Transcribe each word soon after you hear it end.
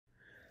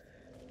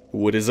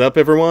What is up,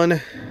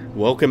 everyone?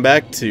 Welcome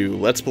back to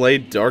Let's Play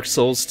Dark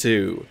Souls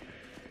 2.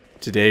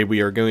 Today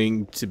we are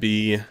going to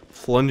be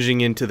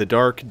plunging into the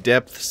dark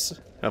depths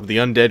of the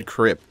Undead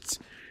Crypt,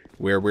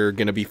 where we're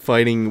going to be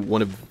fighting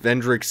one of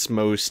Vendrick's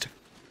most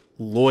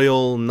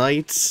loyal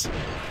knights,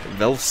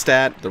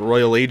 Velstadt, the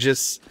Royal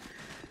Aegis,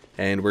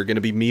 and we're going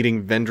to be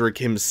meeting Vendrick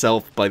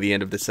himself by the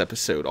end of this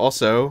episode.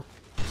 Also,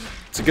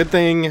 it's a good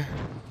thing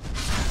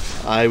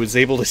I was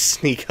able to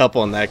sneak up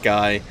on that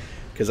guy,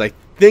 because I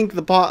think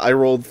the pot I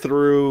rolled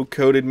through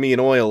coated me in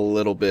oil a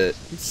little bit,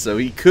 so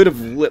he could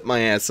have lit my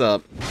ass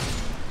up.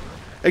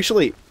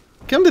 Actually,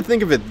 come to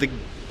think of it, the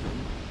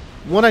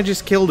one I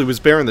just killed who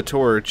was bearing the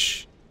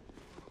torch,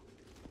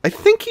 I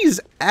think he's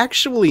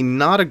actually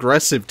not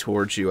aggressive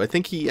towards you. I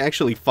think he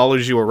actually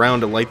follows you around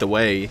to light the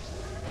way.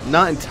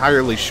 Not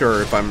entirely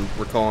sure if I'm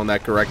recalling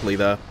that correctly,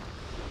 though.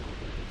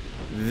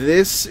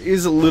 This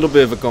is a little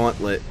bit of a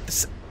gauntlet.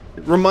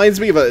 It reminds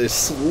me of a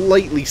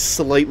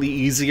slightly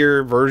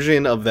easier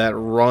version of that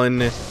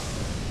run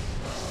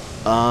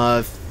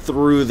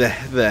through the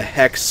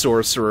Hex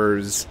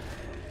Sorcerers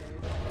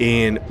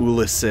in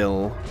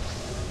Ulasil.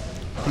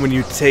 When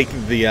you take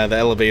the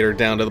elevator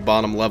down to the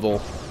bottom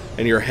level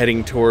and you're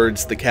heading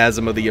towards the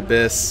Chasm of the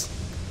Abyss.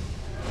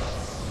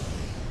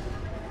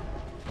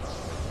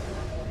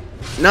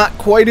 Not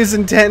quite as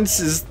intense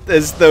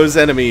as those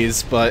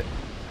enemies, but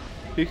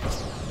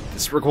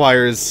this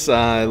requires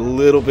a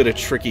little bit of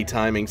tricky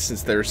timing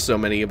since there's so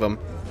many of them.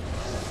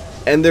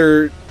 And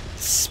they're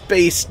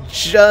spaced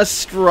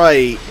just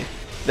right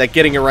that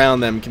getting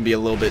around them can be a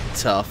little bit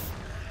tough.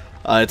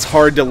 It's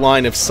hard to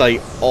line of sight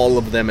all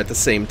of them at the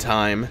same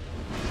time.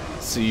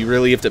 So you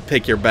really have to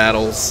pick your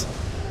battles.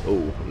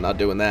 Oh, I'm not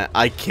doing that.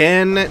 I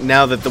can,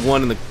 now that the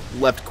one in the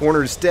left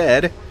corner is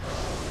dead,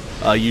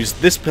 use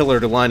this pillar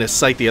to line of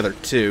sight the other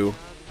two.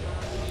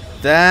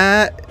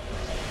 That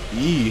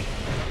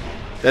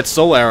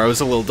soul arrow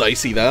is a little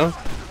dicey, though.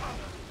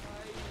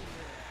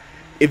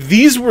 If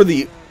these were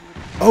the...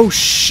 Oh,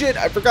 shit,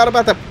 I forgot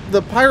about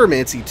the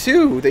pyromancy,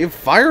 too. They have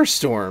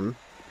Firestorm.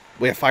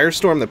 Wait, a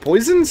Firestorm that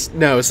poisons?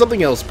 No,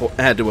 something else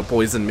had to have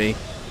poisoned me.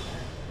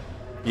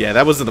 Yeah,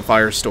 that wasn't the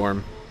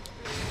Firestorm.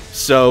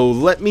 So,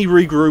 let me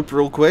regroup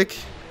real quick.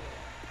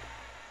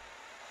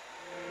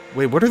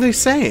 Wait, what are they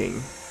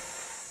saying?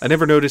 I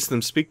never noticed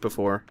them speak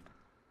before.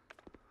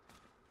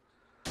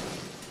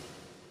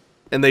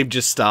 And they've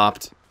just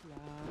stopped.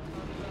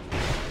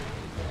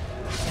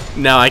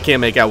 No, I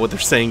can't make out what they're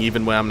saying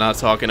even when I'm not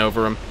talking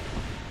over them.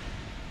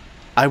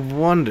 I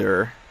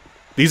wonder...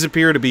 These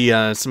appear to be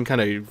some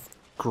kind of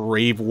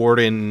Grave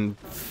Warden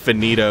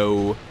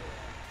finito...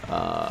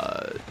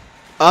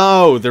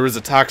 Oh, there was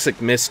a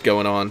toxic mist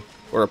going on.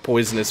 Or a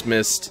poisonous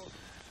mist.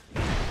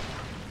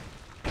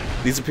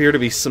 These appear to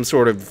be some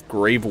sort of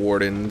Grave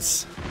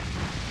Wardens.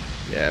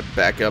 Yeah,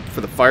 back up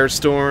for the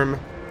Firestorm.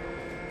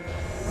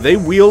 They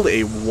wield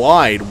a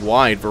wide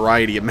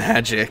variety of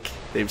magic.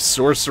 They have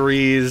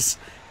sorceries,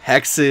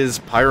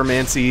 hexes,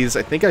 pyromancies.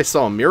 I think I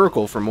saw a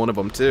miracle from one of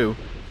them, too.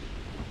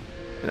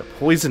 And a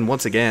poison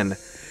once again.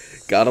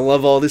 Gotta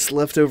love all this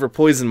leftover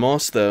poison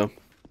moss, though.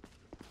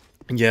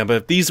 Yeah, but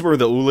if these were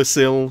the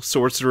Ulasil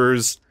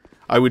sorcerers,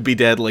 I would be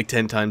dead like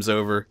 10 times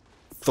over.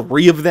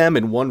 3 of them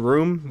in one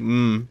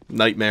room?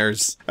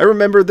 Nightmares. I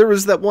remember there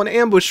was that one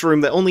ambush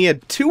room that only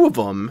had 2 of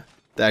them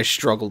that I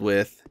struggled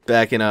with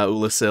back in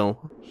Ulasil.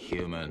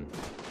 Human,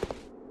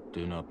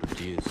 do not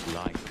produce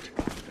light.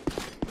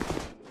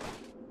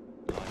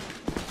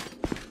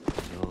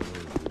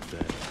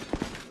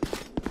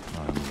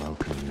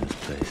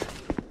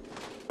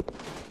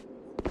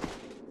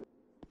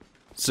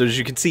 So as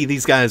you can see,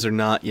 these guys are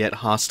not yet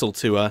hostile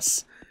to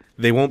us.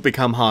 They won't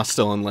become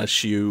hostile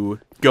unless you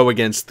go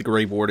against the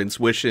Grave Warden's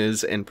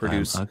wishes and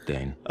produce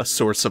a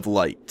source of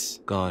light.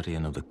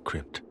 Guardian of the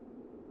Crypt.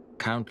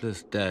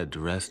 Countless dead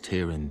rest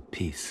here in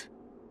peace,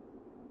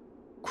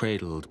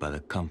 cradled by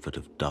the comfort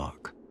of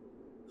dark.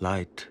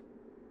 Light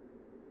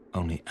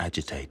only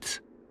agitates.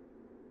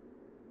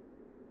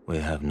 We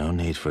have no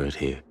need for it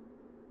here.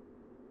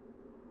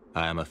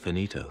 I am a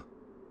finito.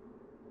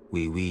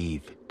 We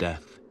weave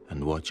death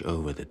and watch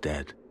over the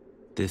dead.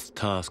 This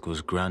task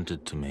was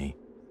granted to me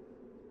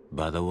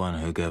by the one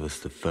who gave us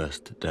the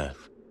first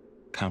death.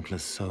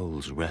 Countless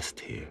souls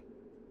rest here.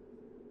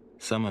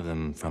 Some of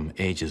them from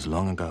ages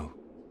long ago.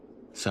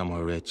 Some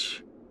were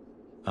rich,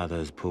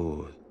 others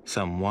poor,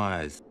 some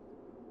wise.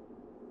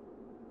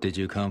 Did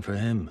you come for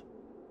him?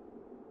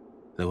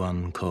 The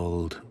one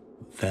called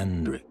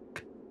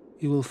Vendrick.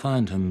 You will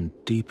find him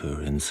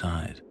deeper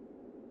inside.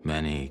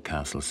 Many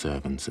castle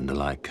servants and the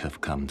like have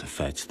come to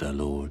fetch their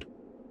lord.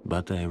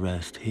 But they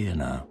rest here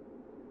now,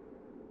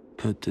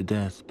 put to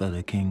death by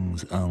the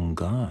king's own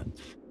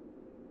guards.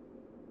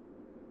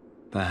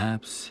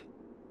 Perhaps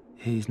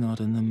he's not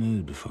in the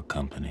mood for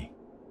company.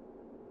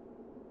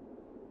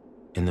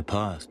 In the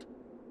past,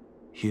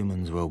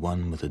 humans were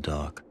one with the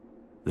dark.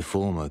 The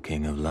former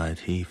king of light,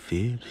 he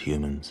feared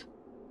humans.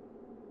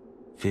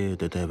 Feared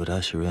that they would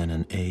usher in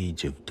an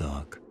age of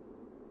dark.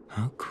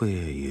 How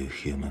queer you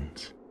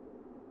humans.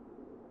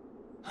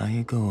 How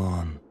you go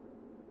on,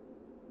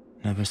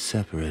 never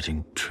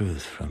separating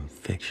truth from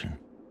fiction.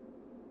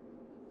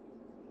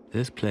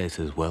 This place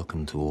is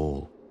welcome to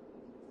all,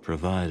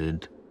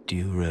 provided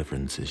due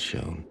reverence is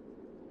shown.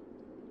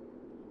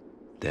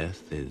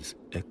 Death is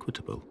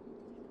equitable,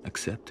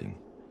 accepting.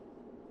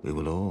 We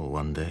will all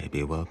one day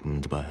be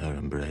welcomed by her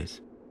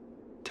embrace.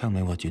 Tell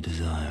me what you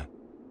desire.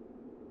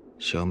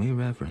 Show me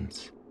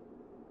reverence,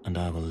 and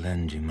I will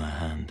lend you my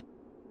hand.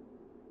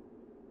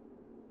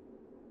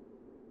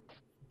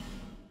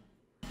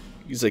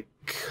 There's a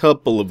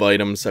couple of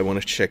items I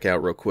want to check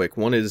out real quick.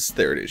 One is,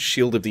 there it is,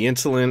 Shield of the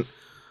Insolent.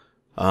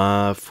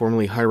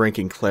 Formerly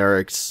high-ranking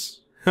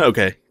clerics.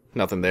 Okay,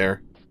 nothing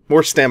there.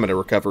 More stamina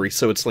recovery,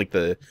 so it's like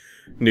the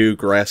new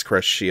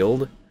Grasscrest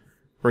shield.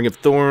 Ring of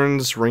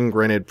Thorns, ring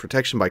granted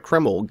protection by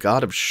Kreml,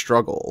 God of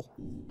Struggle.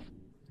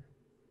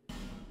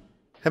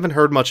 Haven't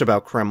heard much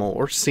about Kreml,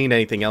 or seen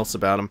anything else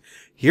about him.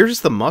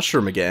 Here's the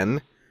mushroom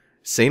again.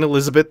 Saint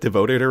Elizabeth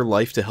devoted her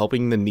life to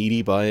helping the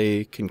needy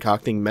by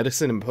concocting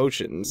medicine and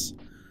potions.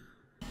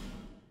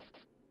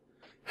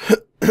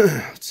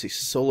 Let's see,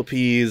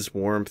 Solipes,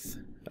 warmth.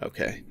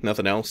 Okay,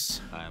 nothing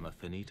else. I am a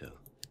finito.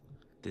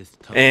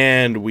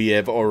 And we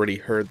have already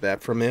heard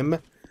that from him.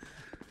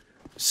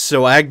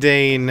 So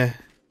Agdane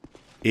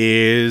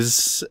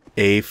is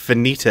a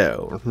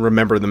finito.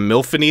 Remember the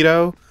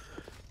Milfinito?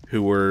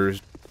 Who were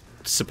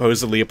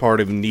supposedly a part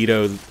of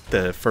Nito,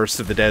 the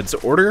first of the Dead's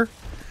order?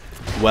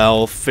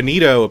 Well,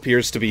 finito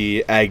appears to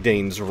be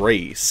Agdane's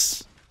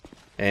race.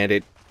 And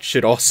it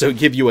should also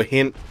give you a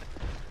hint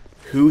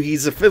who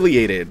he's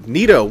affiliated.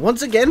 Nito,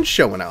 once again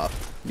showing up.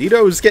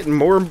 Nito's getting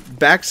more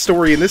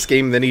backstory in this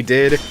game than he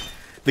did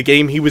the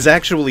game he was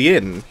actually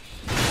in.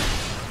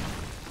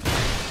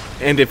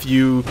 And if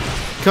you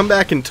come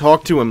back and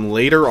talk to him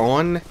later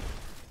on,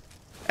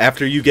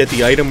 after you get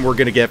the item we're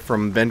gonna get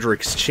from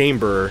Vendrick's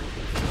chamber,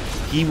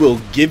 he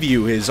will give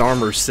you his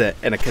armor set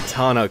and a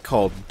katana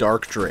called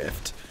Dark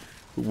Drift,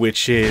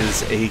 which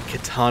is a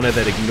katana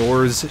that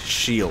ignores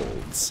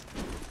shields.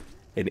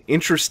 And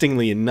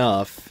interestingly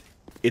enough,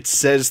 it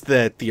says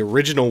that the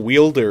original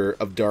wielder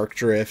of Dark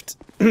Drift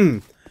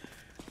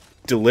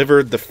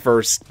delivered the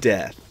first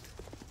death.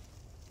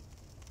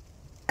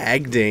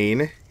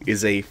 Agdane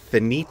is a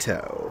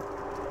finito.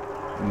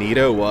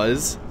 Nito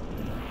was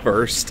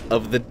first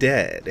of the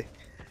dead.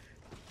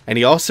 And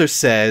he also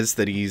says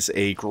that he's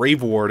a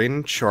grave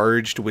warden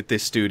charged with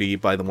this duty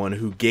by the one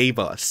who gave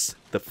us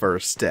the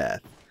first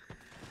death.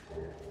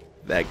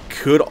 That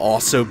could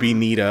also be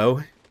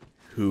Nito,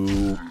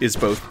 who is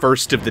both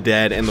first of the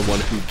dead and the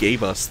one who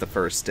gave us the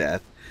first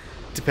death.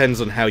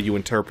 Depends on how you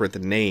interpret the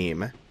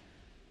name.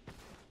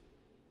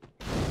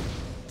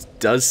 It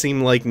does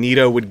seem like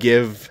Nito would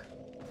give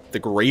the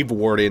grave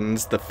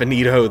wardens, the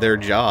finito, their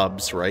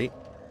jobs, right?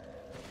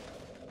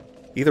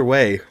 Either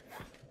way,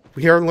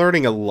 we are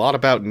learning a lot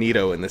about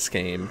Nito in this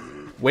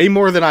game. Way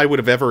more than I would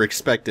have ever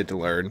expected to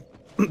learn.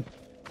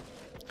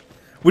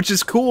 Which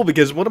is cool,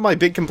 because one of my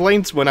big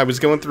complaints when I was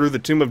going through the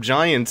Tomb of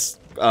Giants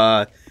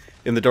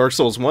in the Dark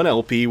Souls 1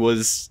 LP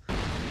was,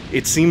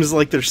 it seems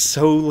like there's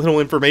so little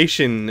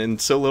information and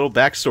so little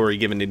backstory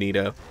given to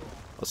Nito.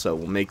 Also,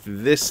 we'll make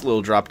this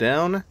little drop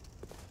down.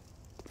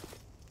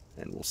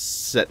 And we'll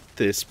set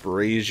this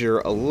brazier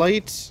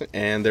alight,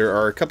 and there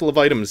are a couple of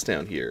items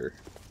down here.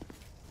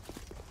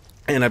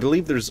 And I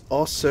believe there's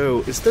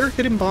also... Is there a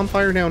hidden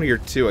bonfire down here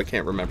too? I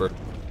can't remember.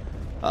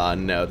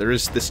 No, there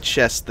is this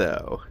chest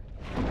though,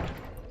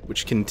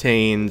 which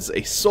contains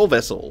a soul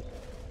vessel.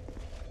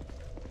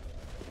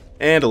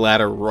 And a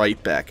ladder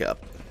right back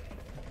up.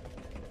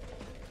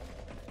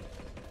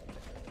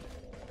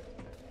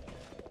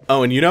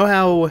 Oh, and you know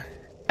how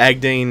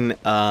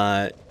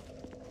Agdane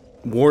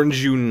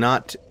warns you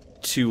not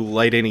to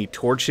light any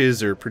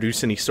torches or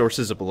produce any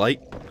sources of light?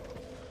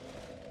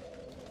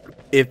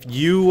 If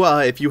you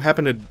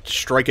happen to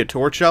strike a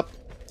torch up,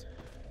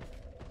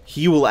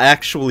 he will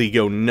actually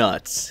go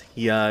nuts.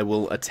 He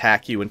will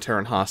attack you and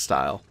turn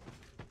hostile.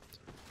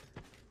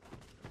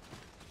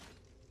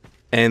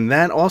 And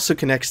that also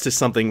connects to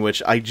something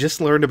which I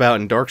just learned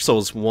about in Dark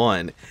Souls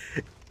 1.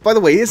 By the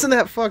way, isn't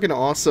that fucking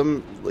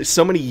awesome?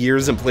 So many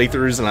years in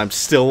playthroughs and I'm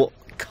still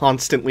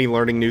constantly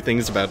learning new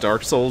things about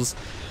Dark Souls.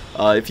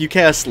 If you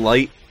cast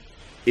light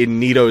in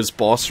Nito's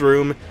boss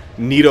room,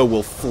 Nito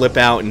will flip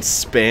out and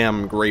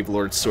spam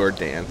Gravelord's Sword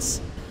Dance.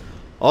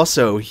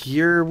 Also,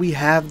 here we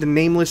have the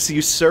Nameless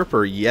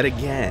Usurper yet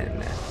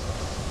again.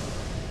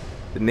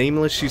 The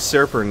Nameless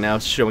Usurper now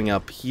showing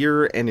up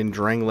here and in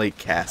Dranglake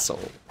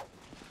Castle.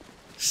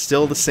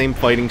 Still the same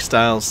fighting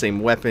style, same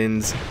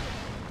weapons,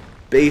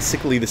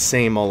 basically the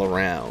same all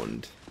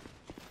around.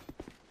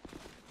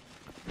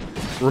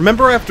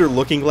 Remember after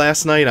looking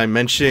last night, I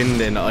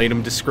mentioned an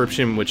item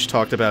description which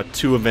talked about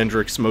two of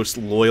Vendrick's most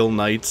loyal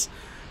knights,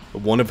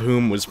 one of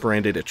whom was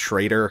branded a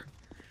traitor?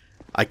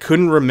 I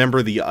couldn't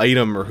remember the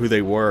item or who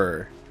they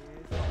were,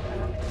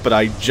 but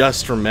I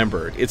just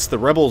remembered. It's the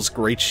Rebel's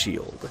Great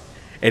Shield,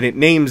 and it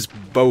names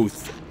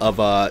both of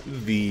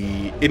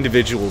the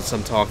individuals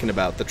I'm talking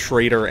about, the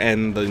traitor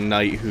and the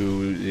knight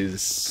who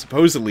is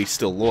supposedly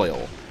still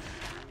loyal.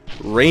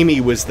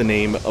 Raime was the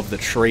name of the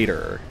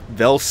traitor.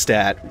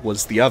 Velstadt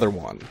was the other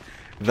one.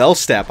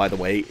 Velstadt, by the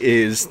way,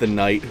 is the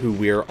knight who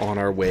we're on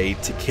our way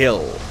to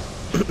kill.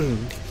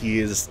 He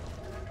is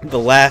the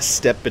last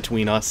step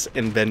between us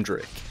and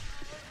Vendrick.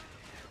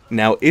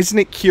 Now, isn't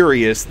it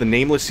curious, the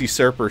Nameless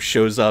Usurper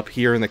shows up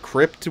here in the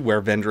crypt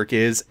where Vendrick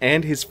is,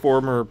 and his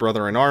former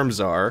brother-in-arms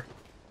are.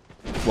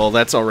 Well,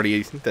 that's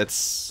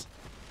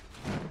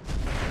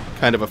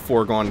kind of a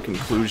foregone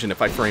conclusion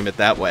if I frame it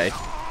that way.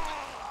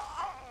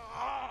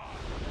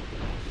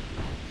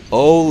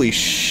 Holy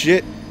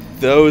shit,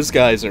 those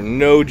guys are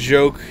no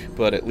joke,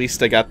 but at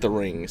least I got the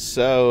ring,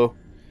 so...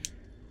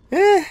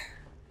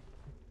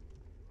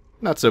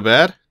 Not so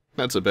bad.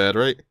 Not so bad,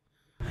 right?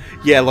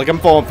 Yeah, like I'm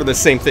falling for the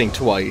same thing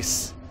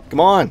twice. Come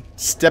on,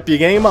 step your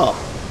game up.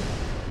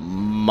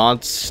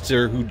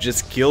 Monster who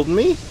just killed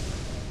me?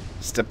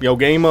 Step your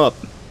game up.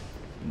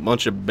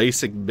 Bunch of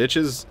basic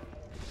bitches.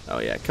 Oh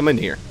yeah, come in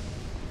here.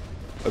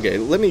 Okay,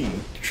 let me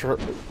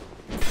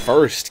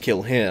first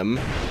kill him.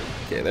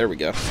 Okay, there we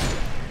go.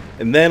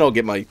 And then I'll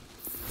get my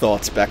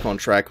thoughts back on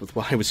track with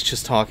what I was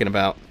just talking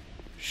about.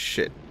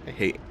 Shit, I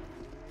hate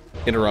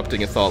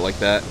interrupting a thought like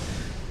that.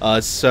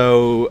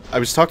 So, I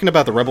was talking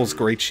about the Rebels'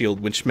 Great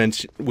Shield, which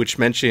mentions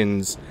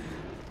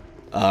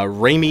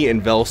Raime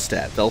and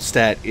Velstadt.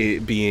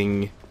 Velstadt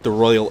being the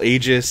Royal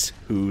Aegis,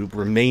 who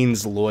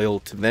remains loyal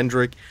to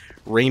Vendrick.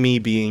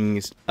 Raime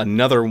being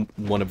another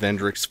one of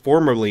Vendrick's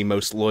formerly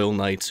most loyal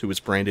knights who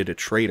was branded a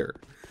traitor.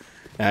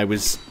 And I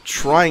was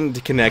trying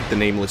to connect the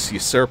Nameless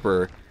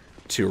Usurper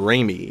to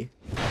Raime,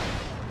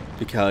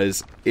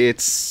 because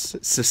it's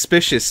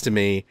suspicious to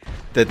me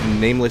that the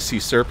Nameless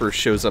Usurper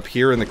shows up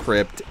here in the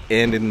crypt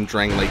and in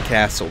Dranglake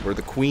Castle, where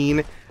the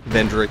Queen,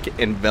 Vendrick,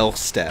 and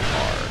Velstadt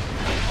are.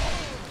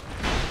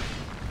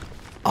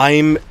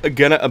 I'm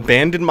gonna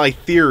abandon my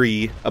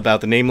theory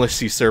about the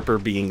Nameless Usurper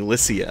being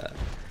Lycia.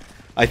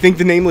 I think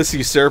the Nameless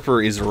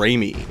Usurper is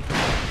Raime.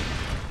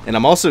 And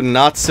I'm also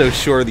not so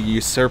sure the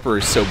Usurper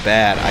is so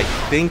bad. I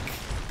think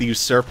the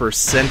Usurper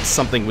sensed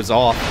something was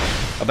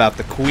off about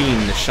the Queen,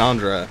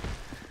 Nishandra,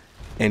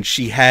 and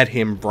she had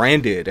him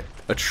branded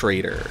a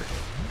traitor.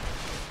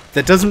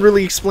 That doesn't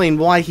really explain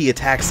why he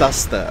attacks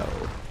us, though.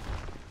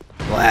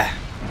 Blah.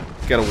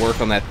 Gotta work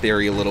on that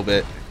theory a little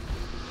bit.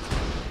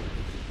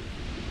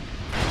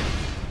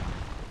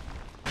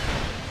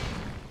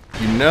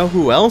 You know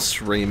who else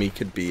Raime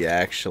could be,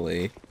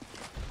 actually?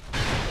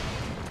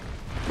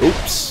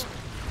 Oops.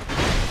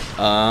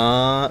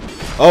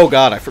 Oh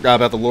god, I forgot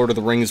about the Lord of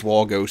the Rings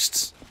wall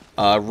ghosts.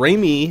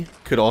 Raime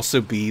could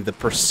also be the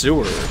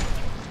Pursuer.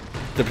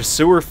 The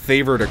Pursuer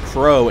favored a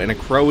crow, and a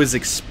crow is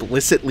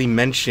explicitly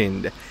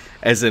mentioned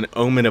as an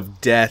omen of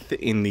death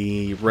in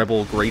the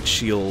Rebel Great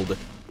Shield,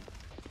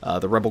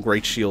 the Rebel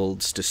Great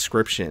Shield's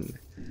description.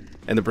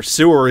 And the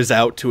Pursuer is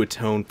out to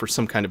atone for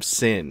some kind of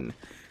sin.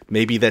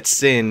 Maybe that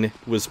sin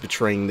was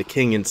betraying the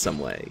king in some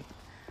way.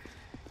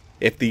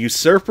 If the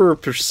Usurper,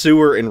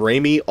 Pursuer, and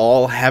Raime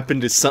all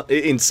happen to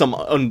in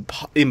some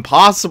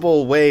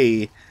impossible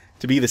way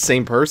to be the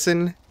same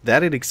person,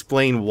 that'd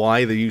explain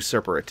why the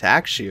Usurper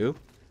attacks you.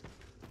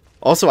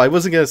 Also, I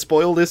wasn't gonna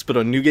spoil this, but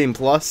on New Game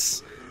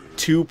Plus,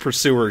 2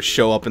 Pursuers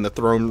show up in the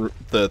throne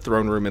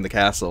room in the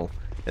castle,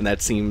 and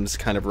that seems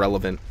kind of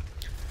relevant.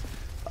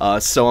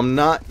 So I'm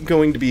not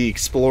going to be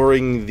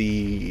exploring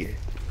the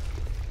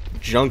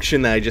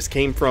junction that I just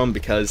came from,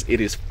 because it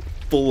is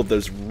full of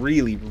those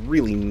really,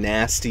 really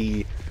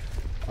nasty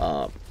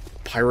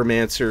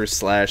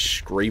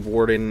pyromancer / grave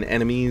warden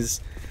enemies,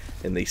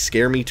 and they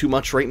scare me too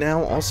much right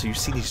now. Also, you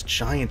see these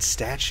giant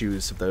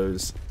statues of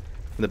those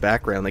in the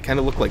background. They kind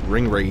of look like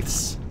ring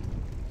wraiths.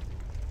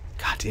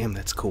 God damn,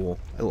 that's cool.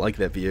 I like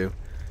that view.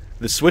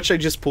 The switch I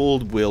just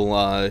pulled will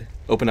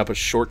open up a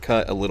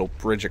shortcut, a little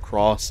bridge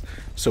across,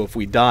 so if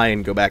we die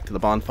and go back to the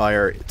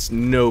bonfire, it's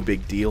no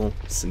big deal,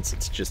 since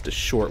it's just a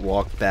short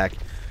walk back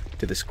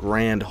to this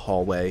grand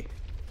hallway.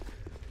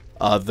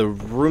 The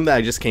room that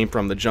I just came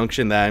from, the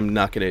junction that I'm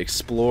not going to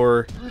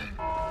explore...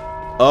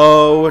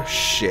 Oh,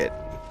 shit.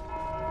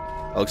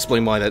 I'll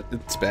explain why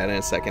that's bad in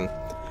a second.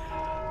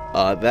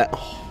 That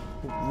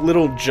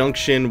little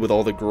junction with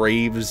all the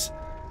graves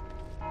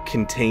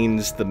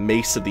contains the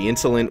Mace of the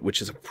Insolent,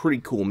 which is a pretty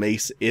cool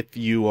mace if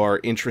you are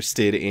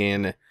interested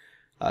in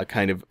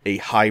kind of a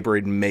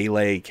hybrid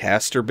melee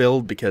caster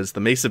build, because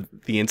the Mace of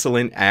the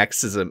Insolent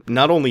acts as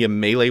not only a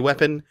melee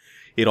weapon,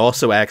 it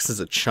also acts as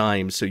a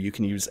chime, so you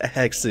can use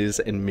hexes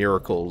and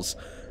miracles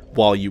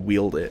while you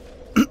wield it.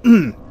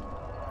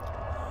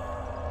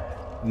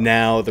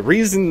 Now, the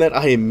reason that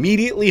I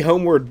immediately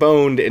homeward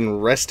boned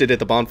and rested at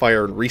the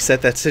bonfire and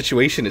reset that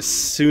situation as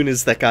soon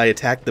as that guy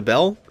attacked the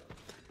bell,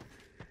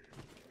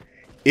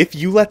 if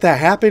you let that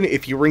happen,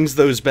 if he rings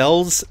those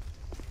bells,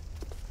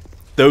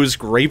 those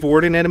Grave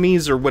Warden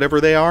enemies, or whatever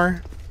they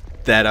are,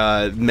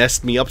 that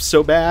messed me up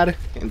so bad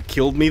and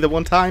killed me the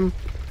one time,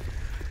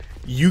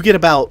 you get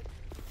about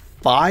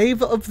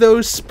 5 of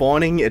those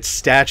spawning at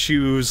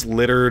statues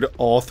littered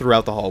all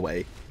throughout the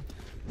hallway.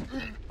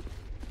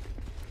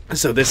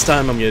 So this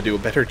time I'm going to do a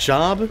better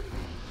job.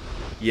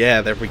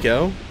 Yeah, there we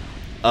go.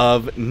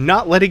 of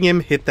not letting him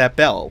hit that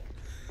bell.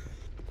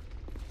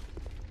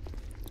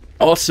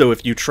 Also,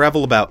 if you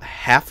travel about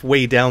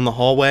halfway down the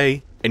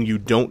hallway and you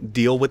don't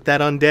deal with that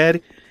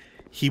undead,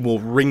 he will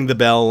ring the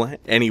bell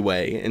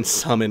anyway and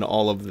summon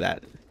all of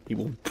that. He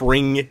will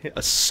bring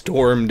a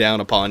storm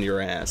down upon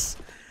your ass.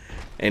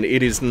 And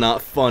it is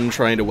not fun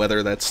trying to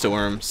weather that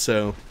storm,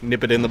 so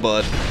nip it in the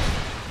bud.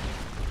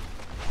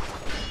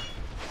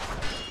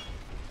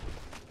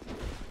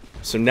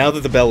 So now that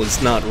the bell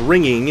is not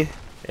ringing,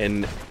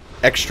 and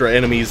extra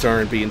enemies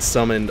aren't being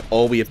summoned,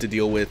 all we have to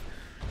deal with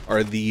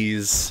are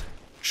these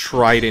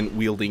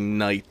trident-wielding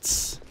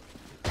knights.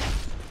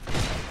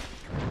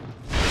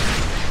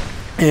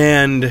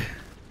 And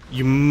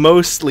you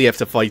mostly have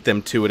to fight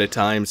them 2 at a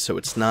time, so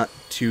it's not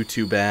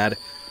too bad.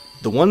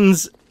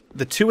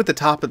 The 2 at the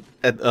top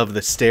of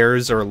the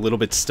stairs are a little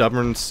bit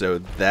stubborn, so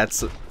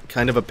that's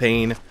kind of a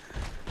pain.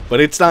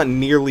 But it's not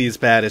nearly as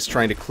bad as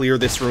trying to clear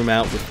this room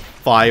out with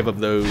 5 of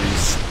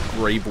those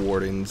Grave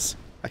Wardens.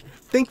 I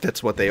think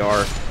that's what they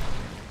are.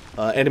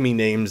 Enemy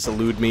names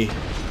elude me.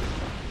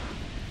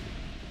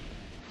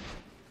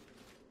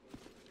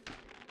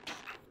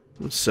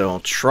 So I'll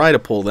try to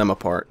pull them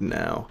apart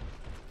now.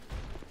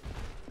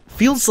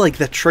 Feels like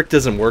that trick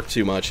doesn't work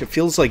too much. It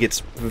feels like it's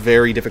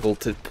very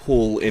difficult to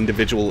pull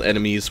individual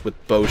enemies with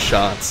bow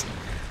shots.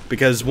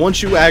 Because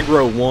once you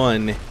aggro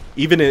one,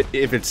 even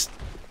if it's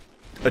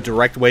a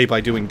direct way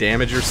by doing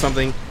damage or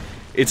something,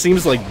 it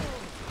seems like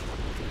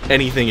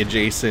anything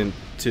adjacent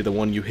to the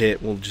one you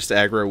hit will just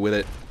aggro with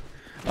it.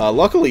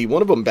 Luckily,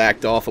 one of them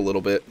backed off a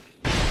little bit.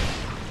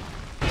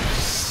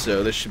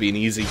 So this should be an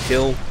easy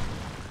kill.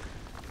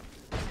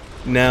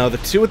 Now, the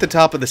 2 at the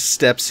top of the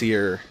steps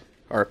here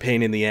are a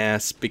pain in the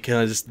ass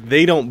because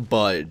they don't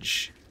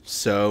budge.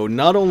 So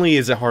not only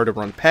is it hard to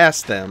run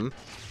past them,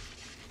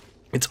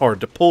 it's hard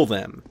to pull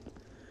them.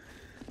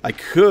 I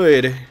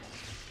could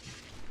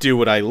do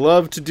what I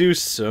love to do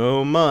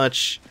so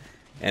much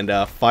and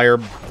fire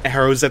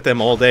arrows at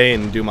them all day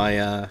and do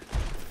my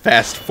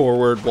fast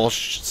forward while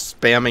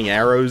spamming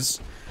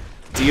arrows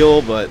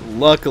deal, but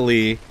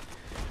luckily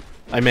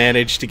I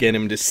managed to get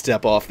him to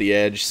step off the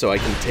edge so I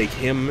can take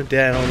him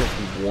down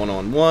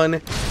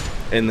one-on-one,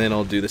 and then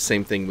I'll do the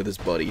same thing with his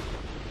buddy.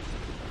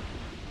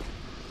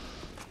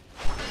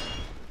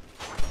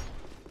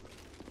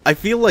 I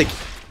feel like,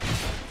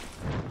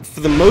 for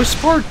the most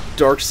part,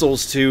 Dark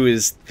Souls 2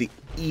 is the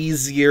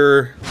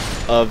easier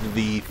of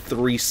the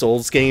 3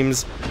 Souls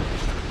games,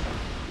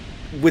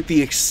 with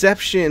the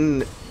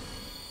exception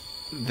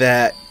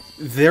that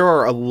there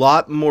are a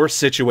lot more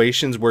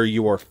situations where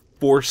you are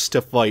forced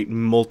to fight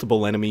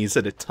multiple enemies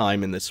at a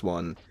time in this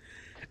one.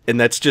 And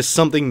that's just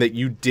something that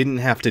you didn't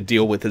have to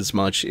deal with as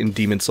much in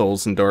Demon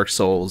Souls and Dark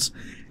Souls,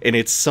 and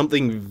it's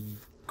something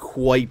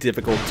quite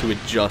difficult to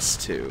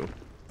adjust to.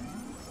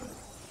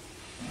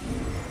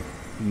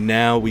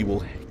 Now we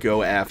will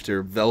go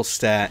after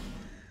Velstadt,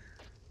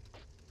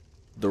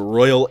 the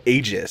Royal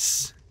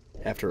Aegis,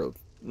 after a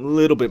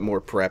little bit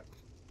more prep.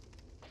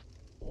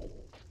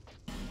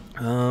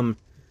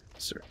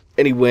 Is there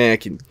any way I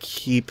can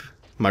keep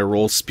my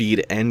roll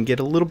speed and get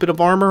a little bit of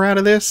armor out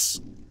of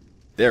this?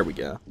 There we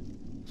go.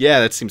 Yeah,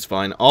 that seems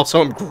fine.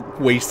 Also,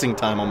 I'm wasting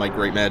time on my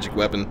great magic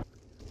weapon.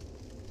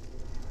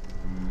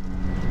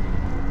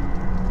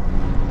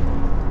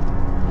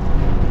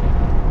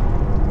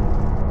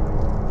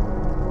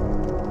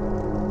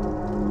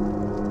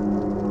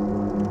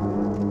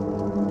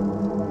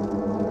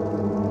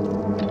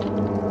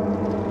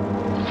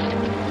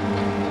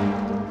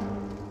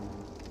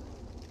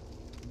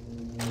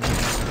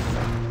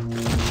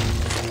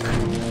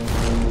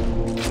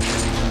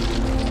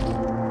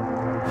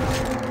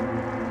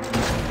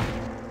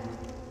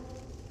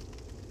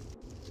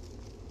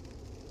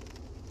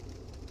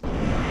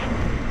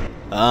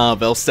 Ah,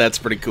 Velstadt's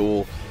pretty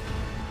cool.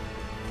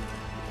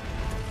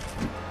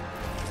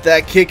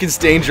 That kick is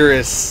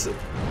dangerous.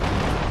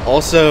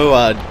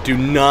 Also, do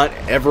not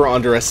ever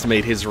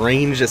underestimate his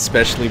range,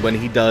 especially when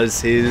he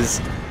does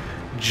his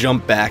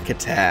jump back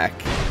attack.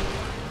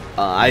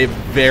 I've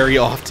very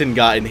often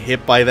gotten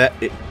hit by that.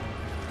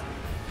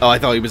 Oh, I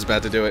thought he was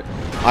about to do it.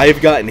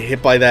 I've gotten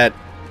hit by that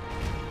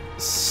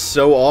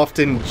so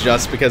often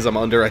just because I'm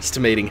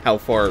underestimating how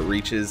far it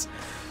reaches.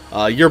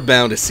 You're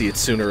bound to see it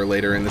sooner or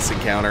later in this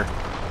encounter.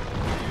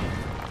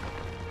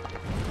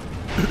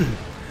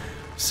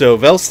 So,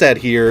 Velstadt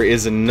here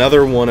is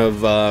another one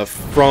of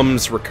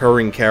From's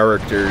recurring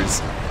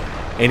characters,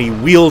 and he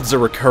wields a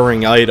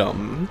recurring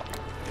item.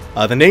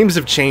 The names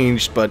have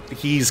changed, but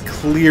he's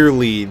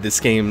clearly this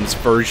game's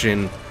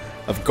version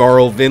of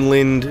Garl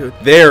Vinland.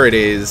 There it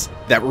is.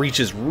 That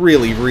reaches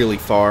really, really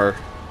far.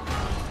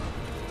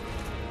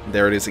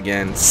 There it is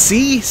again.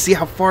 See? See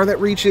how far that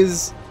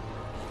reaches?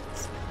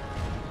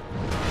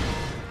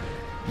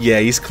 Yeah,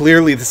 he's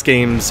clearly this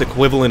game's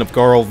equivalent of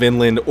Garl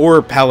Vinland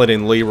or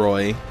Paladin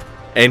Leroy.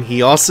 And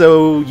he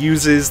also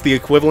uses the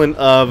equivalent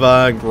of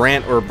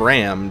Grant or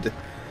Bramd.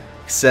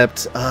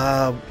 Except,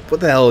 what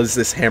the hell is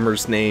this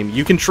hammer's name?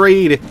 You can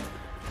trade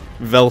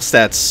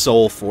Velstadt's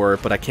soul for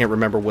it, but I can't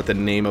remember what the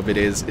name of it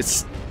is.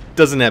 It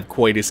doesn't have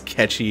quite as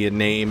catchy a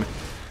name.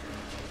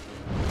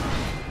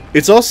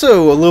 It's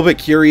also a little bit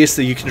curious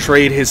that you can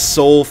trade his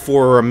soul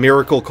for a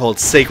miracle called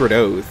Sacred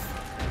Oath.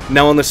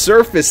 Now on the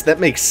surface that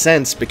makes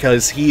sense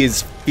because he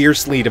is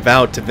fiercely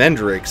devout to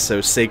Vendrick,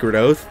 so Sacred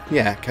Oath,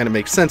 yeah, kind of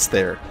makes sense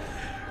there.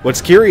 What's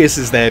curious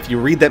is that if you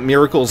read that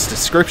miracle's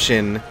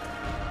description,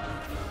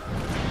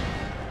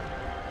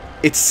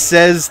 it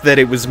says that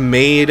it was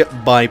made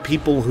by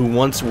people who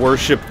once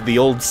worshipped the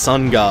old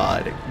sun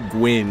god,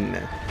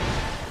 Gwyn.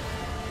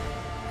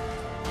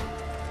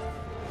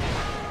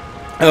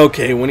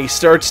 Okay, when he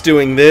starts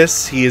doing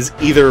this, he is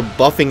either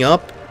buffing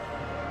up,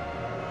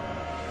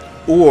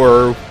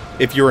 or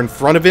if you're in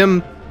front of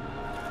him,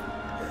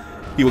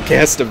 he will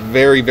cast a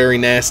very, very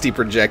nasty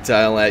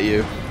projectile at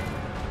you.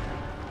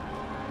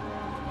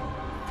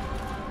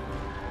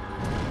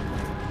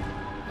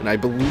 And I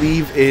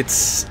believe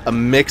it's a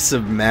mix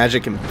of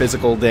magic and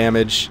physical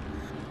damage.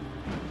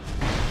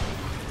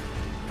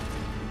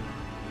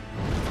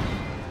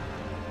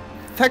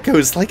 That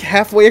goes like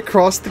halfway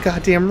across the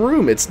goddamn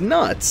room. It's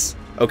nuts.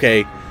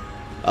 Okay,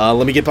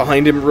 let me get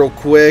behind him real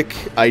quick.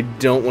 I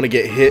don't want to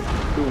get hit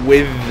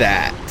with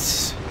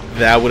that.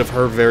 That would have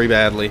hurt very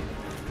badly.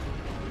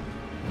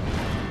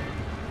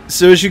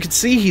 So as you can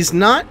see, he's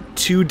not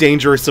too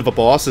dangerous of a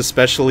boss,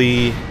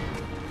 especially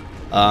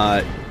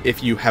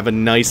if you have a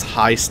nice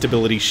high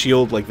stability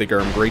shield like the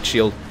Garm Great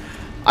Shield.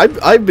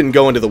 I've been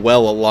going to the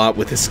well a lot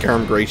with this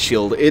Garm Great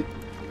Shield.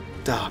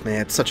 Oh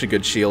man, it's such a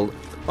good shield.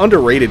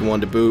 Underrated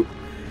one to boot.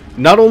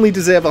 Not only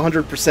does it have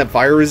 100%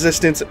 fire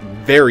resistance,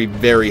 very,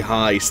 very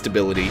high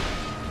stability,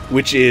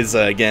 which is,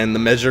 again, the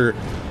measure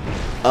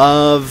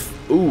of,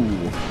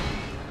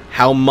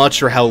 how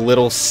much or how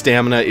little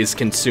stamina is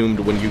consumed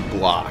when you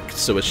block.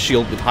 So a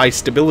shield with high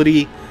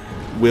stability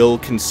will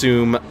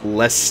consume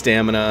less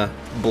stamina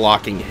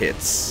blocking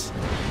hits.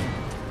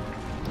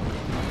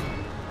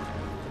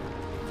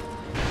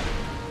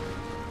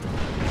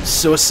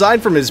 So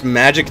aside from his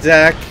magic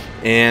attack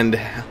and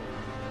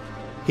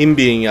him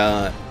being,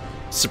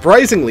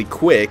 surprisingly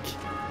quick,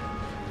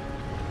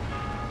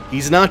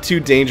 he's not too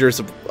dangerous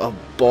of a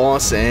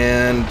boss,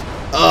 and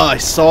I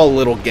saw a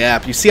little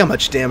gap. You see how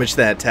much damage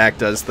that attack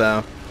does,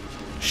 though.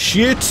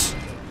 Shit!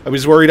 I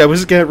was worried I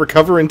wasn't gonna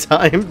recover in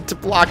time to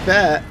block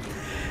that.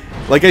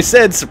 Like I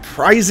said,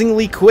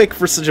 surprisingly quick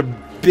for such a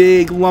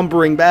big,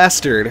 lumbering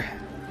bastard.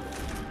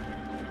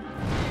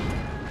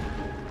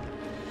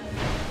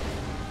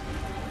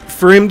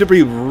 For him to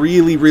be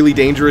really, really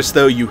dangerous,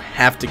 though, you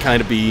have to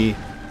kind of be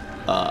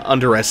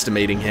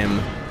underestimating him.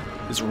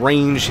 His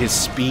range, his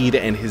speed,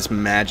 and his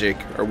magic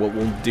are what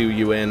will do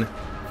you in.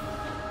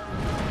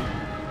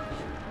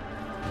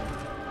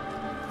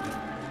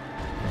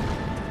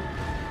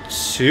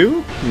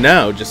 Two?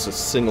 No, just a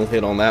single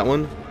hit on that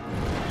one.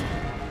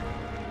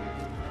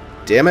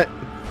 Damn it.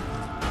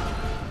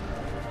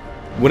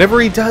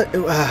 Whenever he does...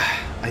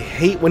 I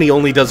hate when he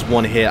only does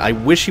one hit. I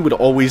wish he would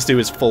always do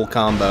his full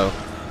combo.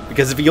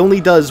 Because if he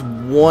only does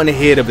one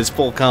hit of his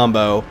full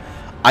combo,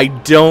 I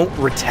don't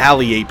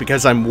retaliate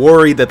because I'm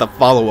worried that the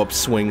follow-up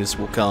swings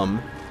will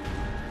come.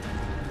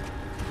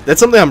 That's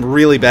something I'm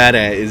really bad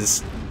at,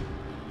 is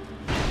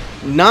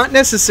not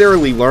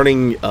necessarily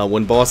learning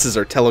when bosses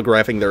are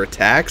telegraphing their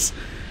attacks,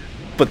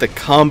 but the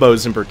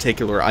combos in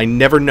particular. I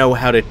never know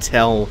how to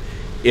tell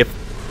if,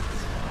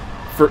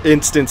 for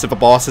instance, if a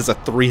boss has a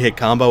 3-hit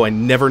combo, I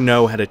never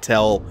know how to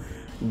tell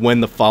when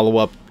the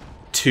follow-up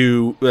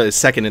to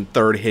second and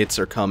third hits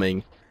are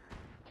coming.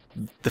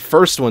 The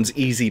first one's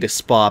easy to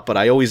spot, but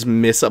I always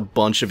miss a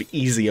bunch of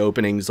easy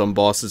openings on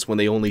bosses when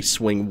they only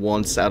swing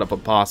once out of a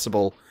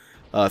possible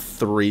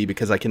 3,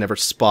 because I can never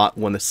spot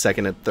when the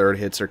second and third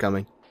hits are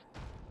coming.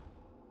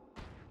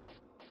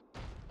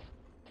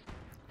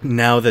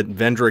 Now that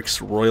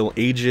Vendrick's Royal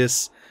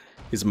Aegis,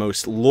 his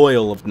most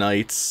loyal of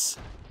knights,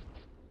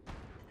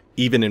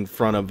 even in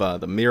front of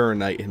the Mirror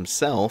Knight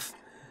himself,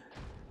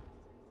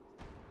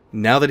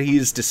 now that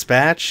he's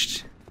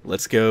dispatched,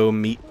 let's go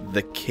meet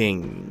the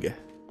king.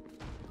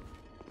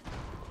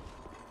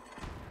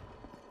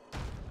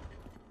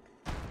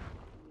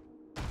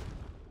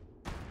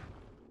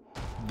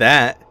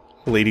 That,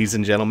 ladies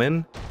and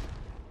gentlemen,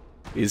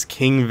 is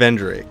King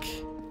Vendrick.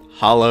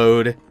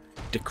 Hollowed,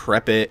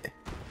 decrepit,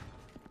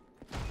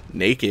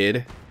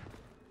 naked,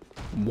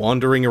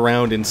 wandering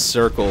around in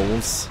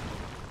circles,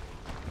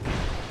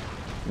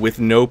 with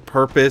no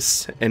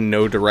purpose and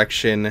no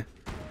direction,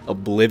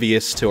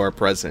 oblivious to our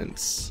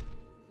presence.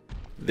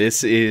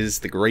 This is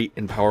the great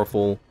and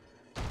powerful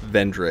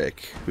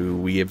Vendrick, who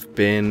we have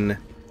been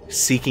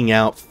seeking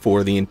out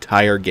for the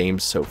entire game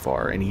so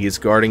far, and he is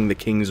guarding the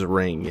King's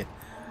Ring.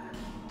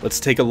 Let's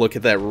take a look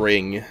at that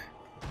ring.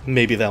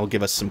 Maybe that'll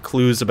give us some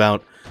clues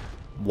about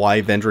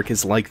why Vendrick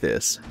is like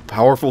this.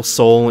 Powerful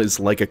soul is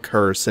like a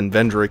curse, and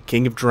Vendrick,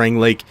 King of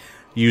Dranglake,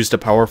 used a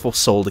powerful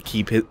soul to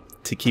keep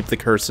the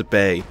curse at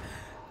bay.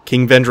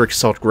 King Vendrick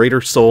sought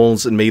greater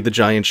souls and made the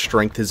giant's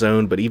strength his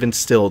own, but even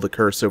still the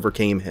curse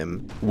overcame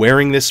him.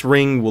 Wearing this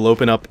ring will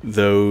open up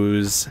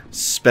those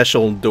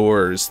special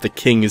doors, the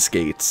King's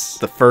Gates,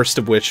 the first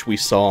of which we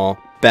saw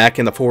back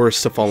in the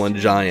Forest of Fallen The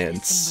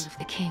Giants. symbol of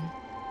the king.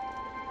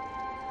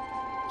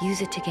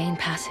 Use it to gain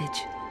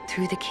passage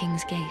through the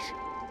king's gate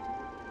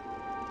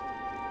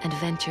and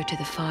venture to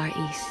the far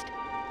east.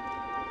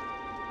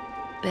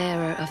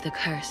 Bearer of the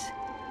curse,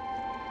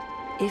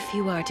 if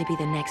you are to be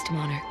the next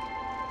monarch,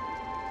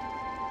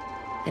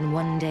 then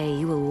one day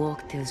you will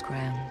walk those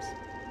grounds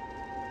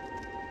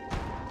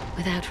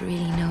without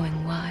really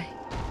knowing why.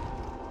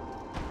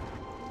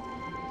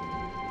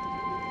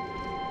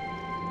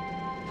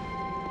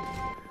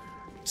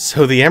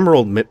 So the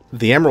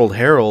Emerald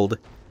Herald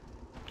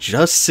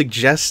just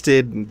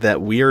suggested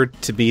that we're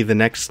to be the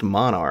next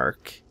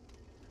monarch,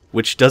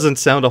 which doesn't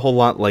sound a whole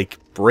lot like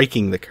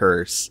breaking the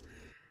curse.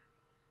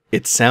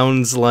 It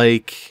sounds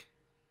like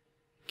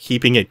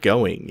keeping it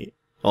going,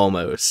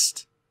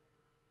 almost.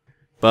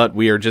 But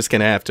we are just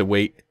gonna have to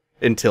wait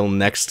until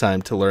next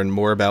time to learn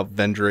more about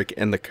Vendrick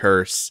and the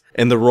curse,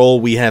 and the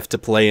role we have to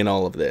play in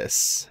all of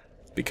this.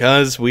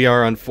 Because we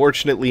are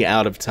unfortunately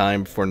out of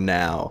time for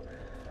now.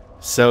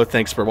 So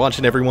thanks for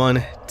watching,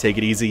 everyone. Take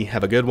it easy,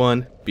 have a good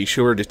one. Be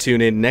sure to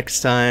tune in next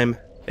time,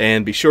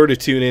 and be sure to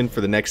tune in for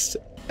the next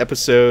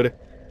episode,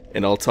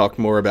 and I'll talk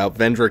more about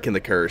Vendrick and the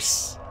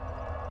curse.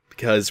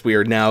 Because we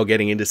are now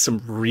getting into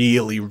some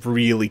really,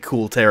 really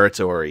cool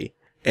territory.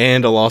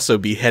 And I'll also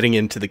be heading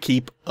into the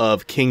keep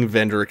of King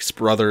Vendrick's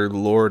brother,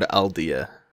 Lord Aldea.